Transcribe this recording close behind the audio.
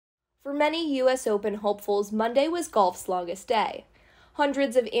For many U.S. Open hopefuls, Monday was golf's longest day.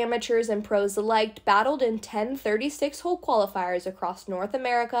 Hundreds of amateurs and pros alike battled in 10 36-hole qualifiers across North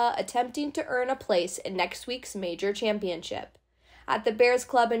America, attempting to earn a place in next week's major championship. At the Bears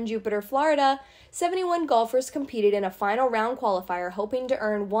Club in Jupiter, Florida, 71 golfers competed in a final round qualifier, hoping to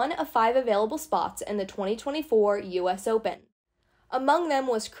earn one of 5 available spots in the 2024 U.S. Open. Among them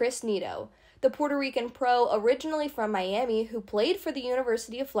was Chris Nido, the Puerto Rican pro originally from Miami who played for the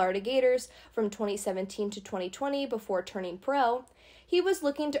University of Florida Gators from 2017 to 2020 before turning pro. He was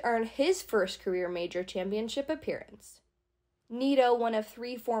looking to earn his first career major championship appearance. Nido, one of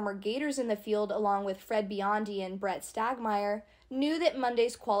 3 former Gators in the field along with Fred Biondi and Brett Stagmeyer, knew that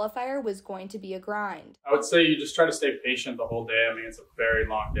Monday's qualifier was going to be a grind. I would say you just try to stay patient the whole day. I mean, it's a very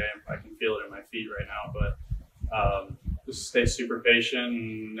long day. I can feel it in my feet right now, but just stay super patient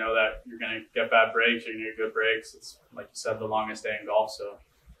and know that you're going to get bad breaks, you're going to get good breaks. It's, like you said, the longest day in golf, so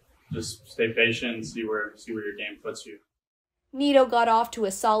just stay patient and see where your game puts you. Nido got off to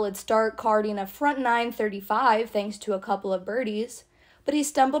a solid start, carding a front 935 thanks to a couple of birdies, but he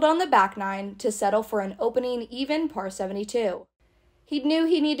stumbled on the back 9 to settle for an opening even par 72. He knew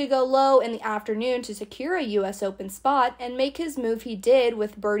he needed to go low in the afternoon to secure a U.S. Open spot, and make his move he did,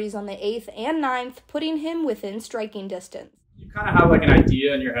 with birdies on the 8th and 9th, putting him within striking distance. You kind of have like an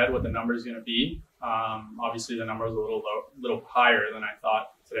idea in your head what the number is going to be. Obviously, the number was a little higher than I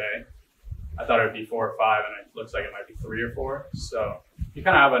thought today. I thought it would be 4 or 5, and it looks like it might be 3 or 4. So you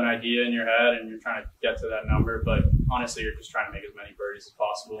kind of have an idea in your head, and you're trying to get to that number. But honestly, you're just trying to make as many birdies as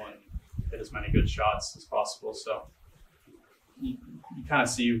possible and hit as many good shots as possible. So you kind of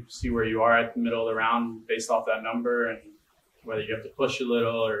see where you are at the middle of the round based off that number, and whether you have to push a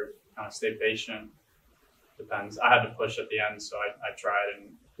little or kind of stay patient. Depends. I had to push at the end, so I tried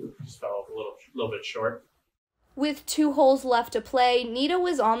and just fell a little bit short. With 2 holes left to play, Nido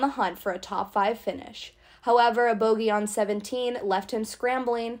was on the hunt for a top 5 finish. However, a bogey on 17 left him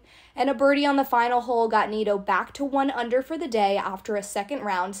scrambling, and a birdie on the final hole got Nido back to 1 under for the day after a second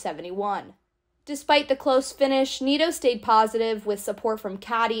round 71. Despite the close finish, Nido stayed positive with support from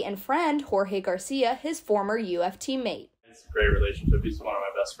caddie and friend Jorge Garcia, his former UF teammate. It's a great relationship. He's one of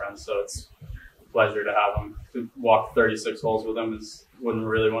my best friends, so it's a pleasure to have him. To walk 36 holes with him wouldn't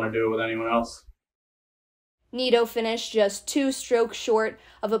really want to do it with anyone else. Nido finished just 2 strokes short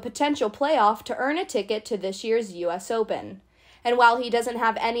of a potential playoff to earn a ticket to this year's U.S. Open. And while he doesn't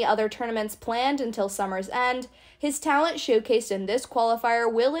have any other tournaments planned until summer's end, his talent showcased in this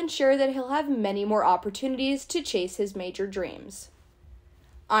qualifier will ensure that he'll have many more opportunities to chase his major dreams.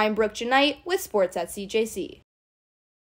 I'm Brooke Janite with Sports at CJC.